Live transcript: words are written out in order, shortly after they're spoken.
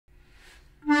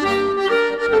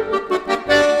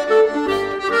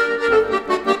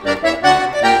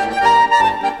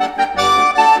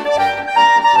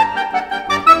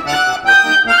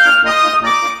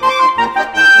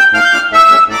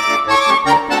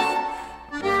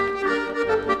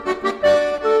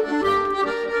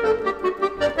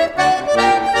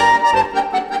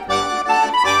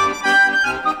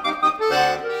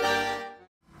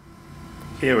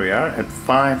are at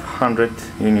 500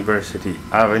 University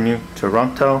Avenue,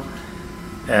 Toronto,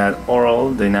 at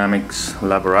Oral Dynamics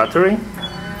Laboratory.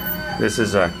 This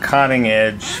is a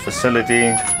cutting-edge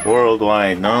facility,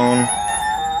 worldwide known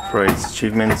for its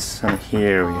achievements. And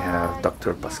here we have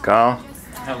Dr. Pascal.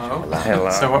 Hello.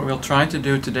 Hello. So what we'll try to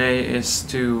do today is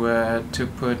to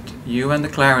put you and the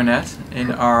clarinet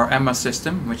in our EMMA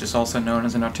system, which is also known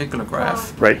as an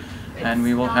articulograph. Right. And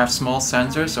we will have small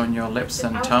sensors on your lips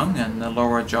and tongue and the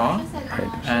lower jaw.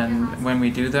 Right. And when we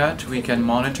do that, we can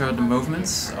monitor the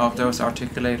movements of those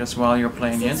articulators while you're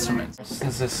playing the instruments.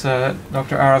 This is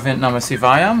Dr. Aravind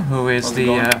Namasivayam, who is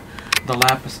the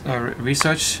lab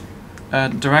research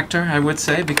director, I would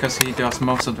say, because he does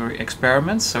most of the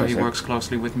experiments. So he works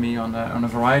closely with me on a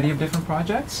variety of different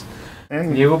projects.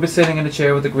 And you will be sitting in the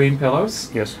chair with the green pillows.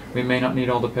 Yes. We may not need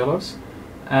all the pillows.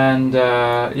 And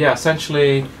yeah,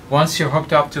 essentially, once you're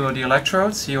hooked up to the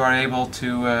electrodes, you are able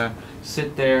to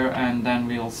sit there, and then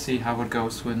we'll see how it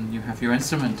goes when you have your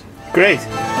instrument. Great.